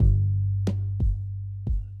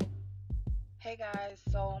Hey guys,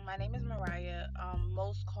 so my name is Mariah.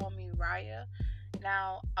 Most call me Raya.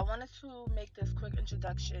 Now, I wanted to make this quick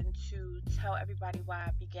introduction to tell everybody why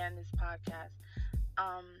I began this podcast.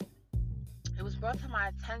 Um, it was brought to my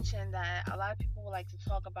attention that a lot of people would like to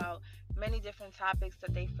talk about many different topics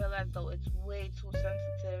that they feel as though it's way too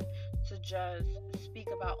sensitive to just speak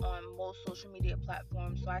about on most social media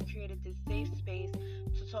platforms. So I created this safe space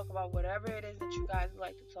to talk about whatever it is that you guys would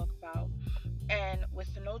like to talk about, and with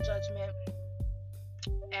no judgment,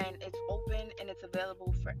 and it's open and it's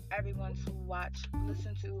available for everyone to watch,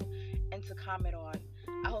 listen to, and to comment on.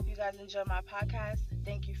 I hope you guys enjoy my podcast.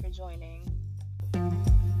 Thank you for joining.